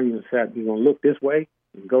turn around, you're going to look this way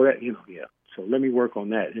and go that, yeah. So let me work on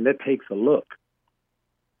that. And that takes a look.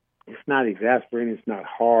 It's not exasperating. It's not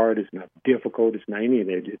hard. It's not difficult. It's not any of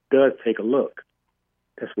that. It does take a look.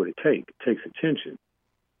 That's what it takes. It takes attention.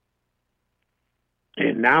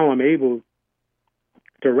 And now I'm able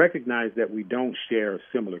to recognize that we don't share a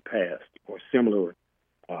similar past or similar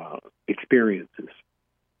experiences,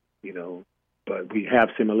 but we have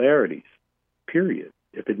similarities, period.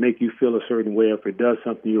 If it makes you feel a certain way, if it does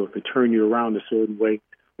something to you, if it turns you around a certain way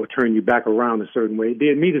or turn you back around a certain way, it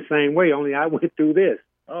did me the same way, only I went through this.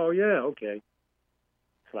 Oh, yeah, okay.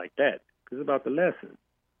 It's like that. Because it's about the lesson.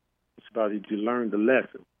 It's about you learn the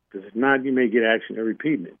lesson. Because if not, you may get action of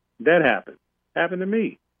repeating it. That happened. Happened to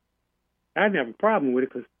me. I didn't have a problem with it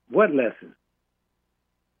because what lesson?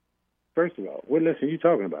 First of all, what lesson are you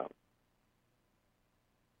talking about?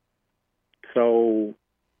 So,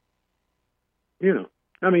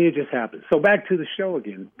 it just happened. So back to the show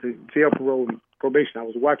again, the jail, parole, and probation. I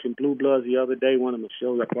was watching Blue Bloods the other day, one of the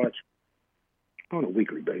shows I watch on a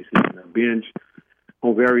weekly basis. And I binge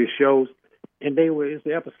on various shows. And it's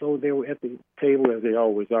the episode, they were at the table, as they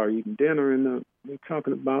always are, eating dinner, and they're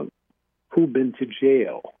talking about who been to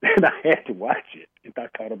jail. And I had to watch it. And I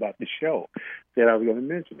thought about the show. Said I was going to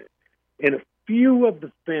mention it. And a few of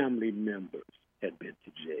the family members had been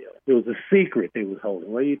to jail. It was a secret they was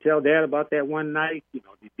holding. Well, you tell Dad about that one night, the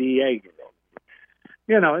DA girl.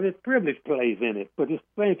 And it's privilege plays in it. But at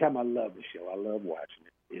the same time, I love the show. I love watching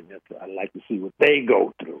it. And I like to see what they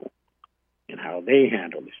go through and how they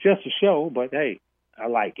handle it. It's just a show, but hey, I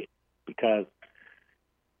like it because,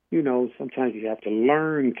 sometimes you have to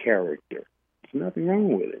learn character. There's nothing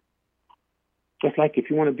wrong with it. Just like if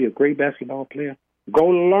you want to be a great basketball player, go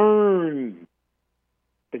learn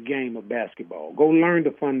the game of basketball. Go learn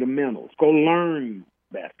the fundamentals. Go learn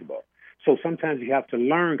basketball. So sometimes you have to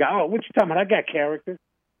learn. Oh, what you talking about? I got character.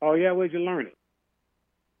 Oh, yeah, where'd you learn it?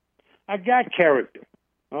 I got character.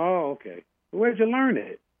 Oh, okay. Where'd you learn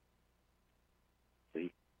it?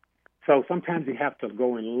 See? So sometimes you have to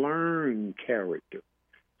go and learn character.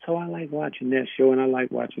 So I like watching that show, and I like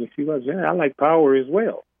watching a few others. Yeah, I like Power as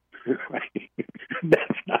well.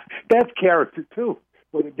 That's character, too,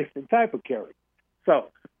 but a different type of character. So,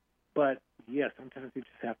 but, sometimes you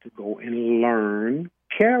just have to go and learn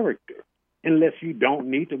character, unless you don't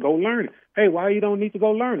need to go learn it. Hey, why you don't need to go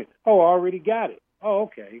learn it? Oh, I already got it. Oh,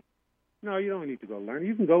 okay. No, you don't need to go learn it.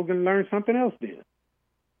 You can go and learn something else then.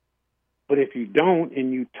 But if you don't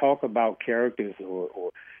and you talk about characters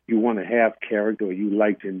or you want to have character or you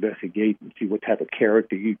like to investigate and see what type of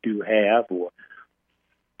character you do have or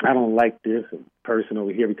I don't like this person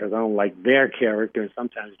over here because I don't like their character, and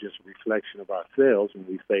sometimes it's just a reflection of ourselves when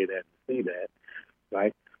we say that and say that,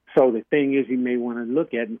 right? So the thing is, you may want to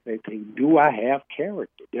look at it and say, okay, do I have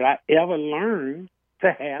character? Did I ever learn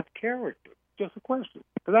to have character? Just a question.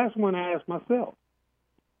 Because that's when I asked myself.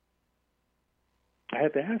 I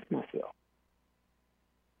had to ask myself,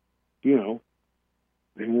 and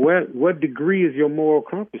what degree is your moral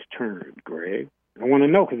compass turned, Greg? I want to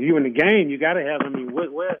know, because you in the game, you got to have,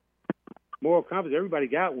 what moral compass, everybody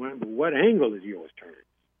got one, but what angle is yours turned?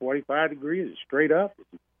 45 degrees? Is it straight up? Is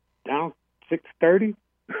it down 630?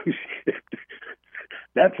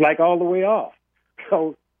 That's like all the way off.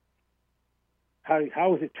 So how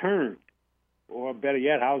is it turned? Or better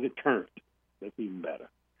yet, how is it turned? That's even better.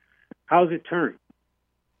 How is it turned?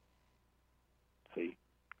 See?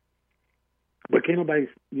 But can nobody,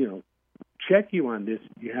 check you on this?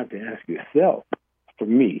 You have to ask yourself. For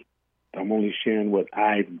me, I'm only sharing what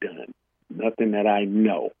I've done, nothing that I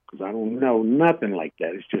know, because I don't know nothing like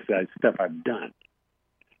that. It's just that stuff I've done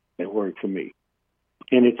that worked for me.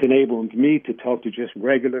 And it's enabled me to talk to just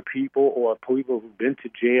regular people, or people who've been to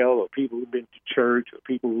jail, or people who've been to church, or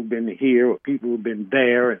people who've been here, or people who've been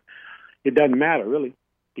there. And it doesn't matter, really,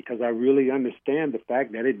 because I really understand the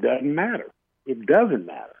fact that it doesn't matter. It doesn't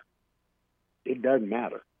matter. It doesn't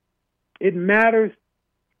matter. It matters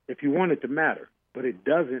if you want it to matter, but it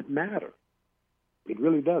doesn't matter. It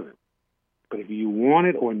really doesn't. But if you want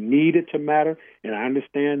it or need it to matter, and I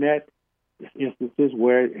understand that, there's instances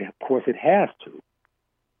where, of course, it has to,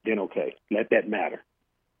 then okay, let that matter.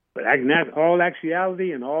 But that's all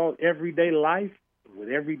actuality and all everyday life with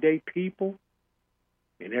everyday people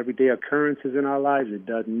and everyday occurrences in our lives, it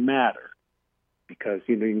doesn't matter. Because,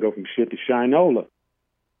 you can go from shit to shinola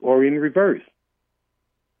or in reverse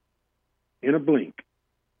in a blink.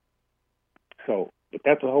 So, but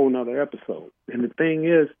that's a whole nother episode. And the thing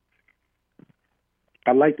is,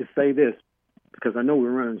 I'd like to say this, because I know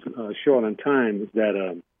we're running short on time, is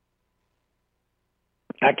that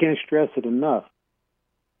I can't stress it enough,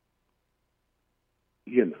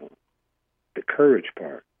 the courage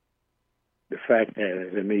part. The fact that,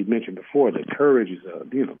 as I mentioned before, that courage is,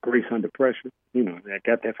 grace under pressure. I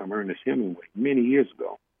got that from Ernest Hemingway many years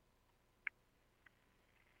ago.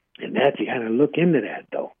 And that, you got to look into that,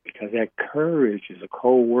 though, because that courage is a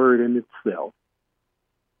cold word in itself,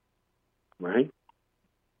 right?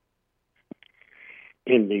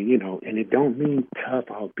 And and it don't mean tough,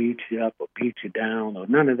 I'll beat you up or beat you down or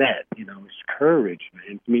none of that. It's courage,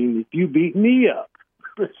 man. It means if you beat me up,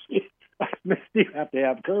 I still have to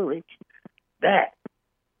have courage. That.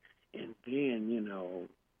 And then,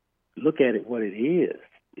 look at it what it is.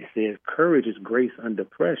 It says courage is grace under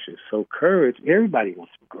pressure. So courage, everybody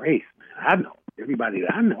wants grace, man. I know. Everybody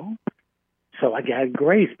that I know. So I got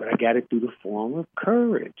grace, but I got it through the form of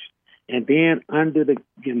courage. And then under the,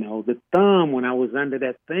 the thumb, when I was under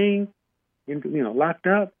that thing, locked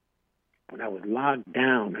up, when I was locked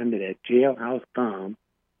down under that jailhouse thumb,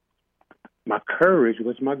 my courage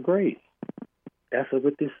was my grace. That's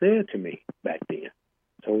what this said to me back then.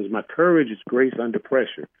 So it was my courage is grace under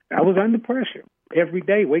pressure. I was under pressure every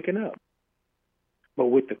day waking up. But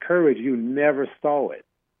with the courage, you never saw it.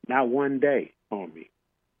 Not one day on me.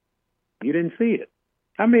 You didn't see it.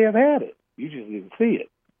 I may have had it. You just didn't see it.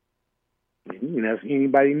 And, if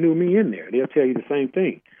anybody knew me in there, they'll tell you the same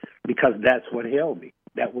thing. Because that's what held me.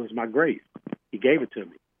 That was my grace. He gave it to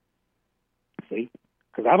me. See?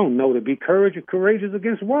 Because I don't know to be courageous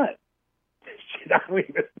against what?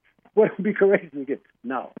 What to be courageous against?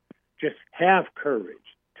 No. Just have courage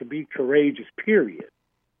to be courageous, period.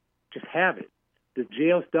 Just have it. The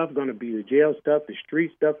jail stuff going to be the jail stuff. The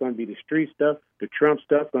street stuff going to be the street stuff. The Trump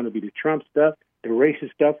stuff going to be the Trump stuff. The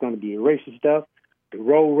racist stuff going to be the racist stuff. The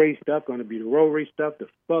road race stuff going to be the road race stuff. The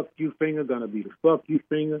fuck you finger going to be the fuck you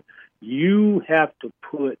finger. You have to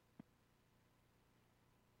put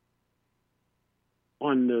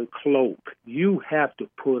on the cloak. You have to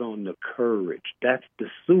put on the courage. That's the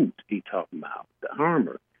suit he talking about, the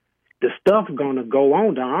armor. The stuff going to go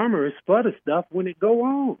on. The armor is for the stuff when it go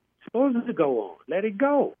on. It's supposed to go on. Let it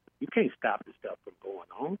go. You can't stop the stuff from going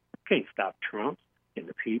on. You can't stop Trump and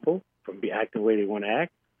the people from acting the way they want to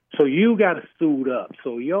act. So you got to suit up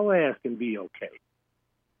so your ass can be okay.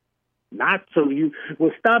 Not so you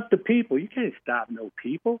will stop the people. You can't stop no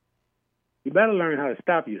people. You better learn how to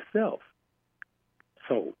stop yourself.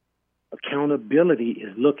 So accountability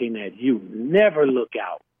is looking at you. Never look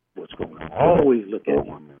out what's going on. Always look at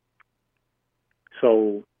you.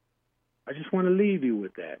 So I just want to leave you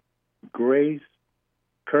with that. Courage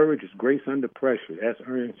is grace under pressure. That's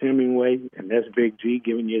Ernest Hemingway, and that's Big G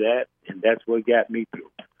giving you that, and that's what got me through.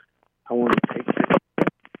 I want to take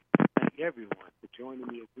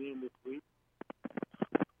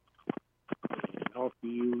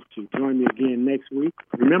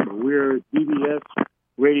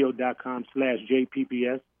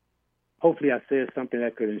facebook.com/JPPS. Hopefully I said something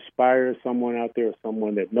that could inspire someone out there or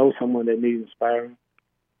someone that knows someone that needs inspiring.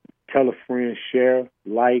 Tell a friend, share,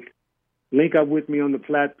 like, link up with me on the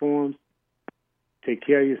platforms. Take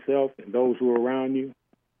care of yourself and those who are around you.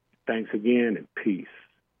 Thanks again and peace.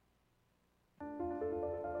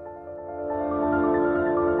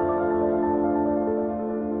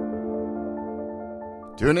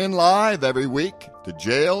 Tune in live every week to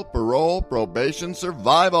Jail, Parole, Probation,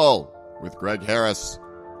 Survival with Greg Harris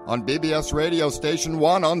on BBS Radio Station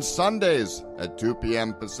 1 on Sundays at 2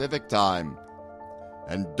 p.m. Pacific Time.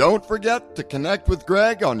 And don't forget to connect with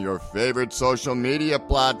Greg on your favorite social media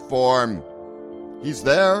platform. He's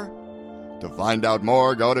there. To find out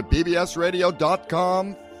more, go to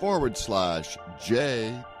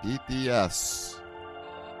bbsradio.com/JPPS.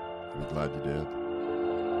 We're glad you did.